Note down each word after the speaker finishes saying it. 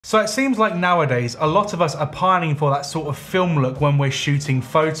So it seems like nowadays a lot of us are pining for that sort of film look when we're shooting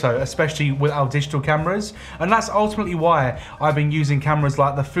photo, especially with our digital cameras, and that's ultimately why I've been using cameras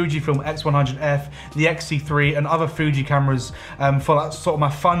like the Fujifilm X100F, the X-T3 and other Fuji cameras for that sort of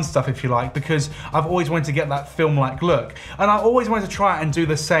my fun stuff, if you like, because I've always wanted to get that film-like look, and I always wanted to try and do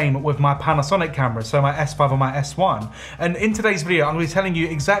the same with my Panasonic cameras, so my S5 and my S1. And in today's video I'm going to be telling you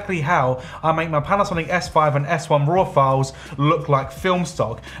exactly how I make my Panasonic S5 and S1 RAW files look like film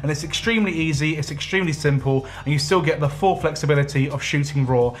stock. And it's extremely easy, it's extremely simple, and you still get the full flexibility of shooting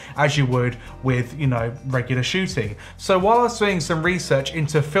RAW as you would with, you know, regular shooting. So while I was doing some research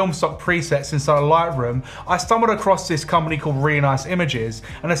into film stock presets inside of Lightroom, I stumbled across this company called Really Nice Images,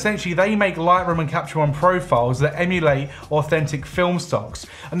 and essentially they make Lightroom and Capture One profiles that emulate authentic film stocks.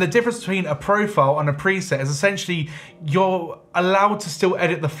 And the difference between a profile and a preset is essentially you're allowed to still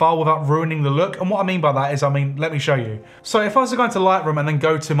edit the file without ruining the look. And what I mean by that is, let me show you. So if I was to go into Lightroom and then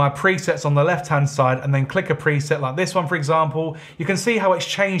go to my presets on the left hand side and then click a preset like this one, for example, you can see how it's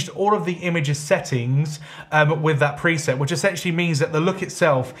changed all of the image's settings with that preset, which essentially means that the look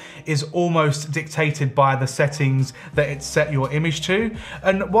itself is almost dictated by the settings that it's set your image to.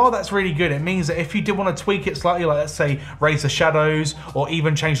 And while that's really good, it means that if you did want to tweak it slightly, like let's say raise the shadows or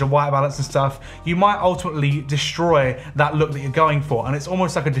even change the white balance and stuff, you might ultimately destroy that look that you're going for, and it's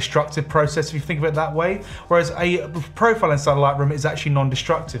almost like a destructive process if you think of it that way, whereas a profile inside of Lightroom is actually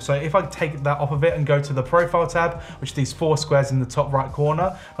non-destructive. So if I take that off of it and go to the profile tab, which are these four squares in the top right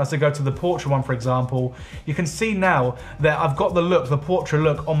corner, as I go to the portrait one, for example, you can see now that I've got the look, the portrait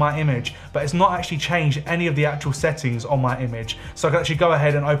look on my image, but it's not actually changed any of the actual settings on my image. So I can actually go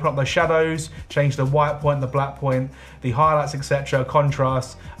ahead and open up those shadows, change the white point, the black point, the highlights, etc.,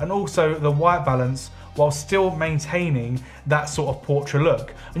 contrast, and also the white balance, while still maintaining that sort of portrait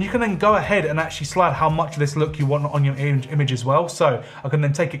look. And you can then go ahead and actually slide how much of this look you want on your image as well. So I can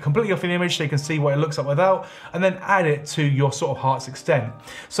then take it completely off the image so you can see what it looks like without, and then add it to your sort of heart's extent.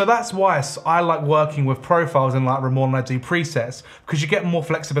 So that's why I like working with profiles in Lightroom more than I do presets, because you get more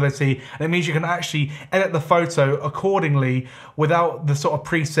flexibility, and it means you can actually edit the photo accordingly without the sort of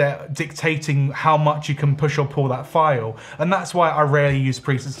preset dictating how much you can push or pull that file. And that's why I rarely use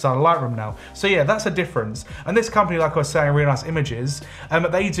presets inside of Lightroom now. So yeah, that's a difference. And this company, like I was saying, Really Nice Images,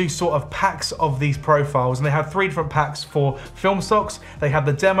 they do sort of packs of these profiles, and they have three different packs for film stocks. They have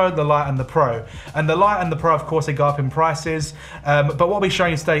the Demo, the Light and the Pro. And the Light and the Pro, of course, they go up in prices, but what I'll be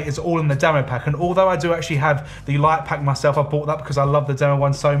showing you today is all in the Demo pack. And although I do actually have the Light pack myself, I bought that because I love the Demo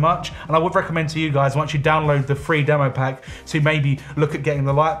one so much, and I would recommend to you guys, once you download the free Demo pack, to maybe look at getting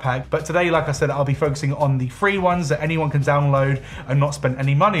the Light pack. But today, like I said, I'll be focusing on the free ones that anyone can download and not spend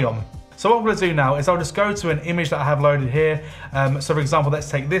any money on. So what I'm going to do now is I'll just go to an image that I have loaded here. So for example, let's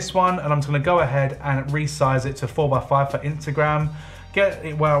take this one, and I'm just going to go ahead and resize it to 4x5 for Instagram, get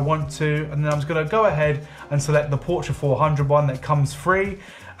it where I want to, and then I'm just going to go ahead and select the Portrait 400 one that comes free.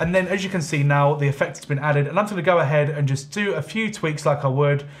 And then as you can see now, the effect has been added, and I'm going to go ahead and just do a few tweaks like I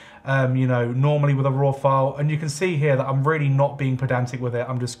would you know, normally with a RAW file. And you can see here that I'm really not being pedantic with it.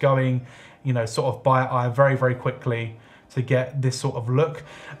 I'm just going, you know, sort of by eye very, very quickly to get this sort of look.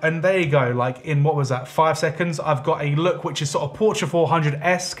 And there you go, like in, what was that, 5 seconds, I've got a look which is sort of Portrait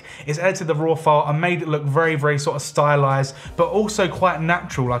 400-esque. It's edited the RAW file and made it look very, very sort of stylized, but also quite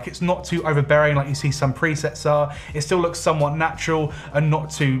natural. Like it's not too overbearing like you see some presets are. It still looks somewhat natural and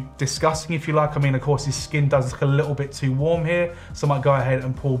not too disgusting, if you like. I mean, of course, his skin does look a little bit too warm here, so I might go ahead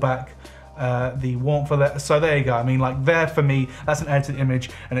and pull back the warmth for that. So there you go. I mean, like there for me, that's an edited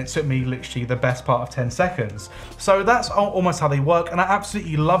image, and it took me literally the best part of 10 seconds. So that's almost how they work, and I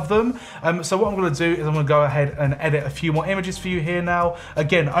absolutely love them. So what I'm going to do is I'm going to go ahead and edit a few more images for you here now.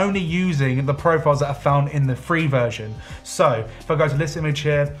 Again, only using the profiles that I found in the free version. So if I go to this image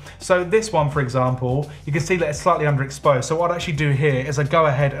here, so this one, for example, you can see that it's slightly underexposed. So what I actually do here is I go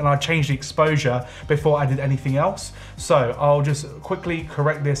ahead and I change the exposure before I did anything else. So I'll just quickly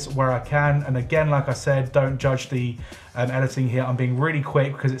correct this where I can. And again, like I said, don't judge the editing here. I'm being really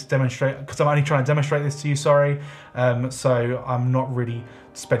quick because I'm only trying to demonstrate this to you, sorry. So I'm not really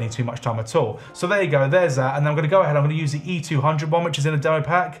spending too much time at all. So there you go, there's that. And then I'm going to go ahead, I'm going to use the E200 one, which is in a demo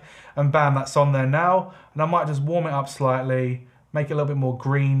pack, and bam, that's on there now. And I might just warm it up slightly, make it a little bit more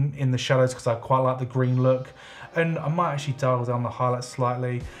green in the shadows because I quite like the green look. And I might actually dial down the highlights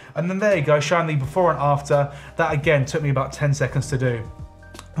slightly. And then there you go, showing the before and after. That again took me about 10 seconds to do.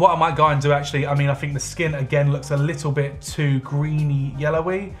 What I might go and do actually, I mean, I think the skin again looks a little bit too greeny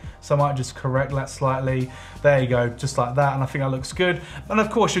yellowy. So I might just correct that slightly. There you go, just like that, and I think that looks good. And of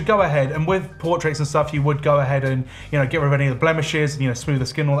course, you'd go ahead, and with portraits and stuff, you would go ahead and, you know, get rid of any of the blemishes, and, you know, smooth the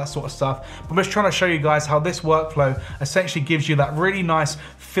skin, all that sort of stuff. But I'm just trying to show you guys how this workflow essentially gives you that really nice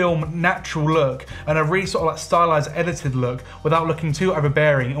film natural look and a really sort of like stylized edited look without looking too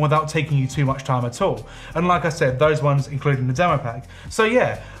overbearing and without taking you too much time at all. And like I said, those ones included in the demo pack. So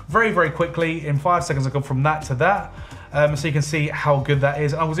yeah, very, very quickly, in 5 seconds, I go from that to that. So you can see how good that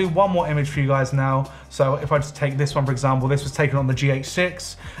is. I will do one more image for you guys now. So if I just take this one, for example, this was taken on the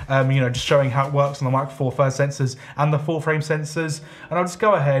GH6, you know, just showing how it works on the Micro Four Thirds sensors and the full frame sensors. And I'll just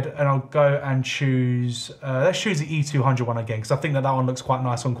go ahead and I'll go and choose, let's choose the E200 one again, because I think that that one looks quite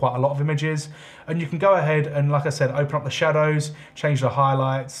nice on quite a lot of images. And you can go ahead and, like I said, open up the shadows, change the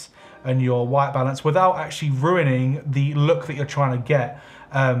highlights and your white balance without actually ruining the look that you're trying to get.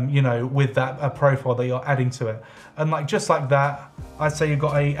 You know, with that profile that you're adding to it. And like just like that, I'd say you've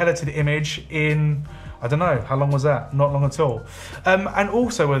got a edited image in, I don't know, how long was that? Not long at all. And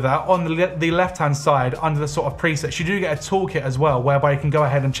also with that, on the left-hand side, under the sort of presets, you do get a toolkit as well, whereby you can go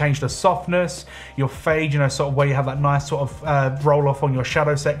ahead and change the softness, your fade, you know, sort of where you have that nice sort of roll off on your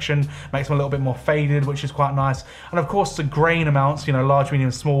shadow section, makes them a little bit more faded, which is quite nice. And of course, the grain amounts, you know, large,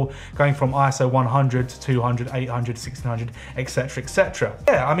 medium, small, going from ISO 100 to 200, 800, 1600, etc., etc.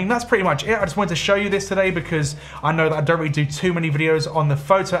 Yeah, I mean, that's pretty much it. I just wanted to show you this today because I know that I don't really do too many videos on the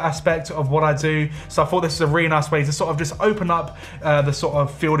photo aspect of what I do. So I thought this is a really nice way to sort of just open up the sort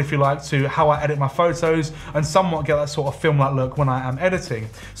of field, if you like, to how I edit my photos and somewhat get that sort of film-like look when I am editing.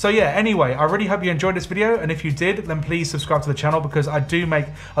 So yeah, anyway, I really hope you enjoyed this video, and if you did, then please subscribe to the channel because I do make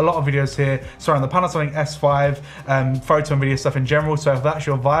a lot of videos here surrounding the Panasonic S5, photo and video stuff in general. So if that's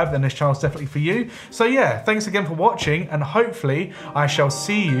your vibe, then this channel is definitely for you. So yeah, thanks again for watching, and hopefully I shall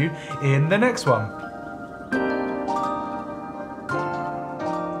see you in the next one.